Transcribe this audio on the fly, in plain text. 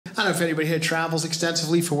don't know if anybody here travels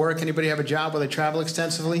extensively for work. Anybody have a job where they travel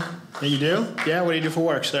extensively? Yeah, you do? Yeah, what do you do for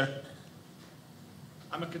work, sir?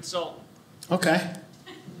 I'm a consultant. Okay.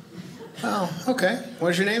 Oh, okay.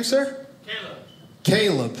 What's your name, sir? Caleb.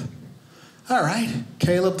 Caleb. All right.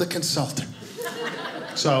 Caleb the consultant.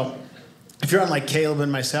 So, if you're unlike Caleb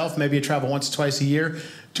and myself, maybe you travel once or twice a year,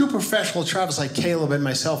 do professional travelers like Caleb and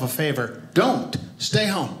myself a favor. Don't. Stay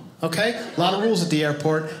home. Okay? A lot of rules at the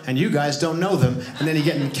airport, and you guys don't know them, and then you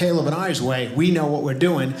get in Caleb and I's way. We know what we're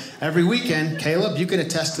doing. Every weekend, Caleb, you can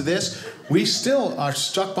attest to this, we still are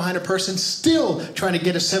stuck behind a person, still trying to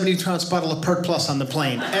get a 72-ounce bottle of Pert Plus on the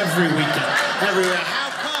plane. Every weekend. Everywhere.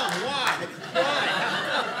 How come?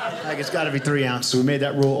 Why? Like, it's got to be 3 ounces. We made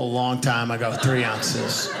that rule a long time ago, 3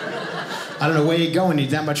 ounces. I don't know where you go when you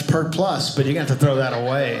need that much Pert Plus, but you're going to have to throw that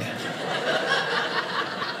away.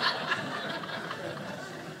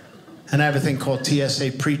 And I have a thing called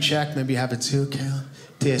TSA pre-check. Maybe you have it too, Caleb.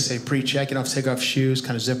 TSA pre-check. You don't have to take off shoes,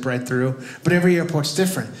 kind of zip right through. But every airport's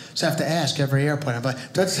different. So I have to ask every airport. I'm like,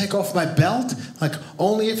 do I have to take off my belt? Like,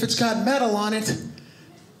 only if it's got metal on it.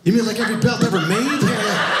 You mean like every belt ever made?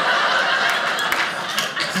 Yeah.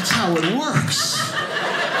 That's how it works.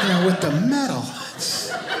 You know, with the metal.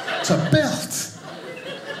 It's a belt.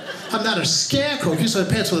 I'm not a scarecrow. You saw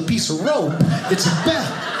the pants with a piece of rope. It's a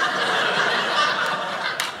belt.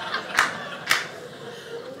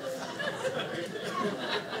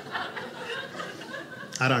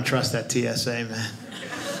 I don't trust that TSA, man.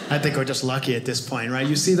 I think we're just lucky at this point, right?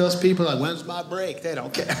 You see those people like, when's my break? They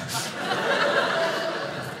don't care.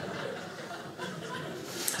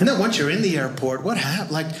 And then once you're in the airport, what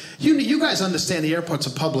happened? Like, you guys understand the airport's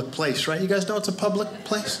a public place, right? You guys know it's a public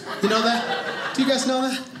place? You know that? Do you guys know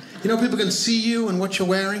that? You know people can see you and what you're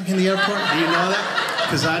wearing in the airport? Do you know that?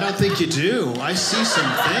 Because I don't think you do. I see some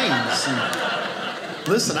things.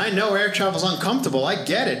 Listen, I know air travel's uncomfortable. I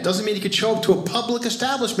get it. Doesn't mean you could show up to a public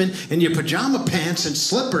establishment in your pajama pants and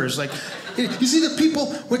slippers. Like, you see the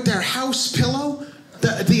people with their house pillow?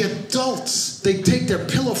 The adults, they take their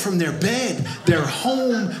pillow from their bed, their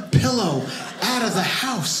home pillow, out of the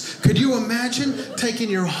house. Could you imagine taking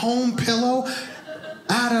your home pillow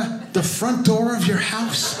out of the front door of your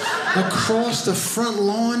house, across the front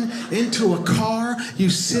lawn, into a car? You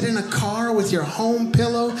sit in a car with your home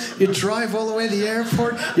pillow, you drive all the way to the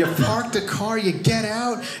airport, you park the car, you get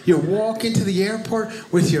out, you walk into the airport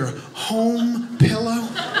with your home pillow.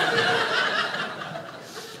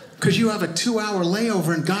 Because you have a 2-hour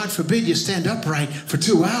layover and God forbid you stand upright for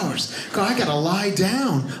 2 hours. God, I gotta lie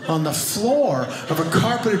down on the floor of a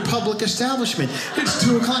carpeted public establishment. It's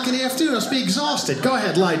 2 o'clock in the afternoon, I must be exhausted. Go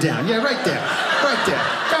ahead, lie down. Yeah, right there. Right there.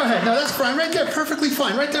 Go ahead. No, that's fine. Right there, perfectly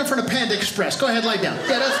fine. Right there in front of Panda Express. Go ahead, lie down.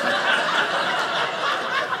 Yeah, that's fine.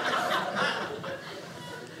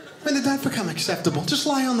 When did that become acceptable? Just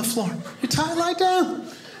lie on the floor. You're tired, lie down.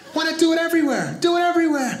 Why not do it everywhere? Do it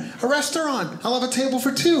everywhere. A restaurant, I'll have a table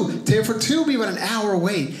for 2. Table for 2 will be about an hour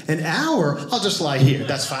wait. An hour, I'll just lie here.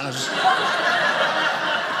 That's fine. I'll just...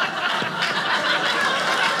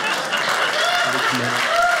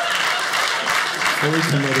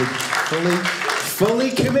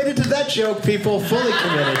 Fully committed to that joke, people. Fully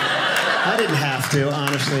committed. I didn't have to,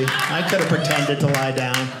 honestly. I could have pretended to lie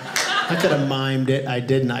down. I could have mimed it. I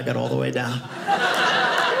didn't. I got all the way down.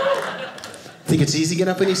 Think it's easy to get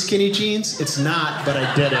up in these skinny jeans? It's not, but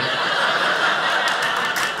I did it.